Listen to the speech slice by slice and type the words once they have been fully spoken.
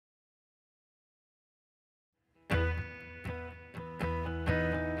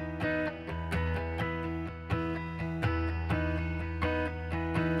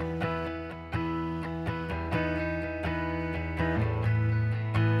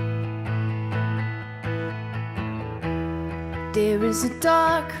There is a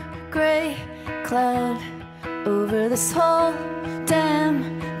dark gray cloud over this whole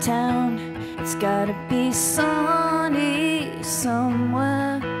damn town. It's gotta be sunny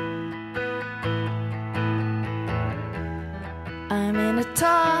somewhere. I'm in a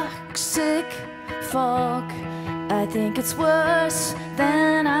toxic fog. I think it's worse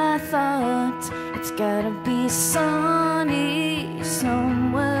than I thought. It's gotta be sunny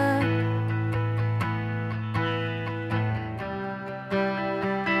somewhere.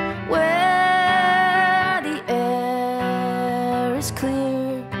 Where the air is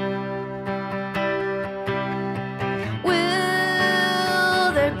clear.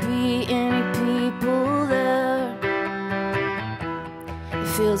 Will there be any people there? It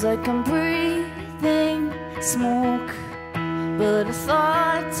feels like I'm breathing smoke, but a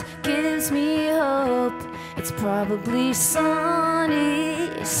thought gives me hope. It's probably sunny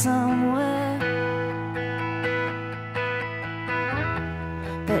somewhere.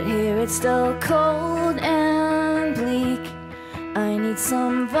 But here it's still cold and bleak. I need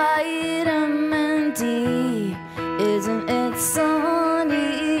some vitamin D. Isn't it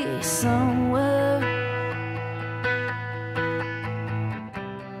sunny somewhere?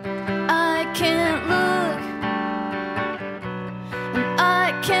 I can't look and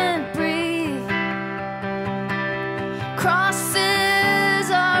I can't breathe.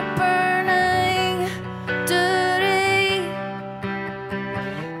 Crosses are burning dirty.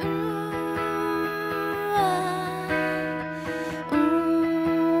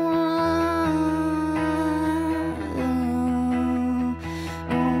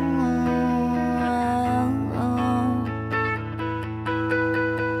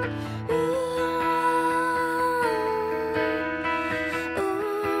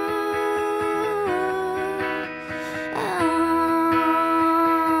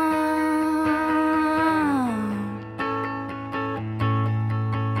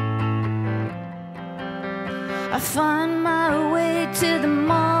 I find my way to the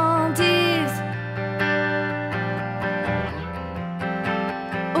Maldives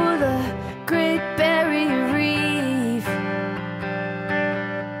or the Great Barrier Reef,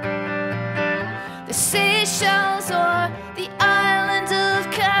 the Seychelles or the island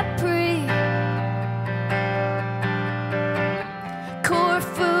of Capri,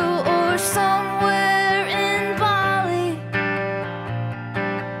 Corfu or somewhere in Bali.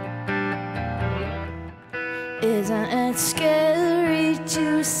 Isn't it scary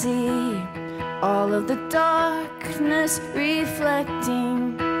to see all of the darkness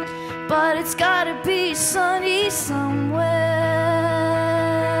reflecting? But it's gotta be sunny somewhere.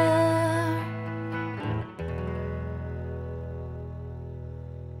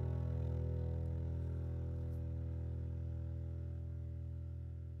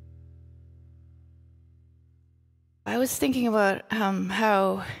 I was thinking about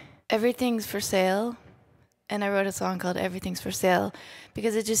how everything's for sale. And I wrote a song called Everything's for Sale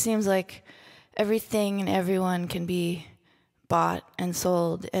because it just seems like everything and everyone can be bought and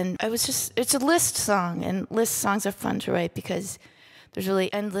sold. And it's a list song, and list songs are fun to write because there's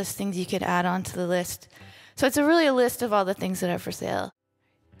really endless things you could add on to the list. So it's really a list of all the things that are for sale.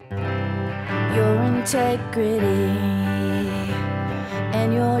 Your integrity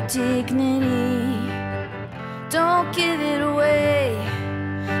and your dignity, don't give it away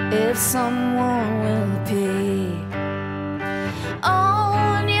if someone will pay.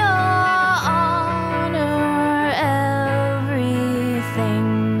 Own your honor,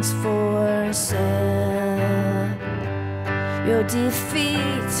 everything's for sale. Your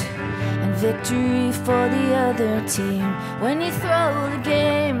defeat and victory for the other team. When you throw the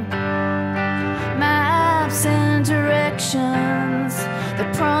game, maps and directions, the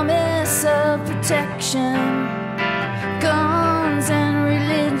promise of protection, guns and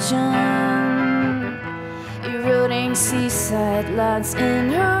religion, eroding seaside lads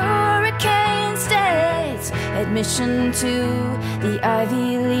in hurricane states, admission to the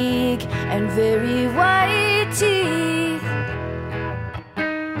Ivy League and very white teeth,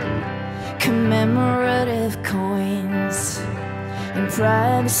 commemorative coins and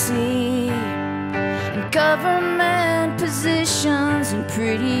privacy and government positions and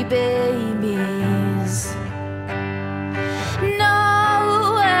pretty babies.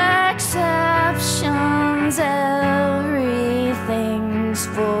 No exceptions, everything's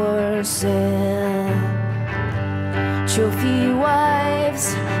for sale. Trophy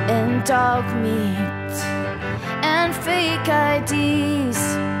wives and dog meat and fake IDs,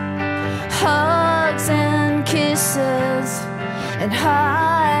 hugs and kisses and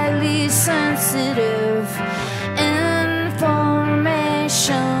highly sensitive information.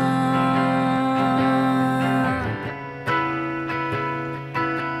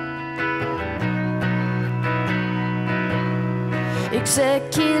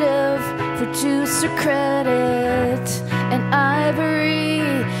 executive producer credit, and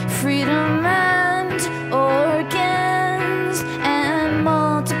ivory, freedom and organs, and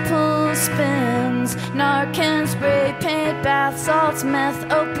multiple spins, Narcan, spray paint, bath salts, meth,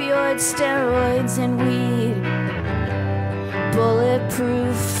 opioids, steroids, and weed.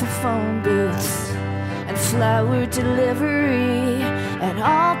 Bulletproof phone booths and flower delivery and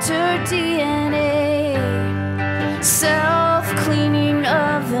altered DNA, self-cleaning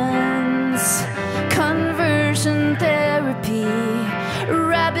ovens, conversion therapy,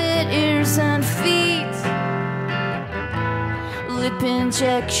 rabbit ears and feet, lip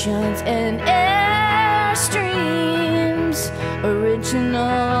injections and airstreams,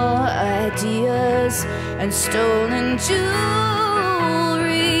 original ideas and stolen jewelry,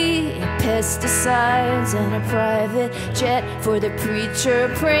 pesticides and a private jet for the preacher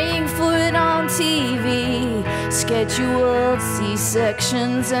praying for it on TV, scheduled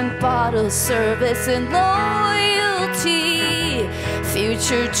C-sections and bottle service and loyalty,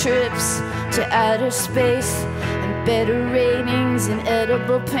 future trips to outer space and better ratings and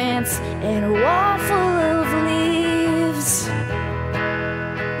edible pants and a wall full of leaves.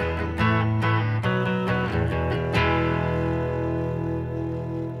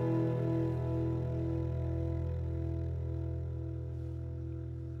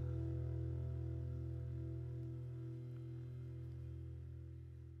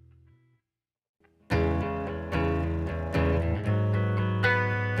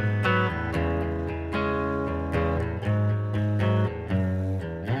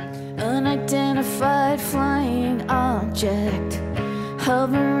 Unidentified flying object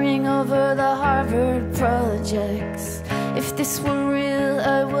hovering over the Harvard projects. If this were real,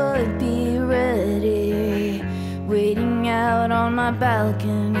 I would be ready, waiting out on my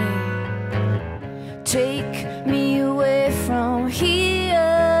balcony. Take me away from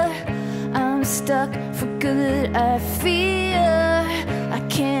here, I'm stuck for good, I fear. I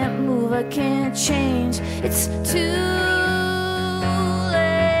can't move, I can't change, it's too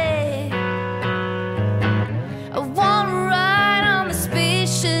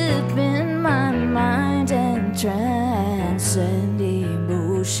transcend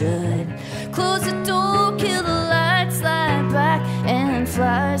emotion. Close the door, kill the lights, slide back and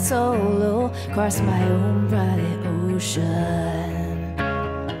fly solo across my own private ocean.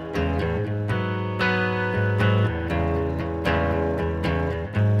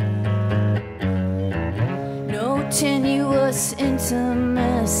 No tenuous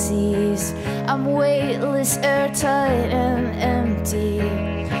intimacies, I'm weightless, airtight and empty.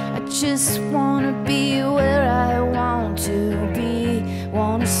 I just wanna be where I want to be,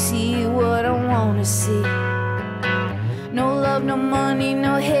 wanna see what I wanna see. No love, no money,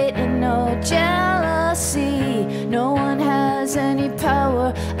 no hate and no jealousy. No one has any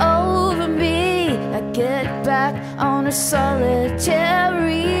power over me. I get back on a solitary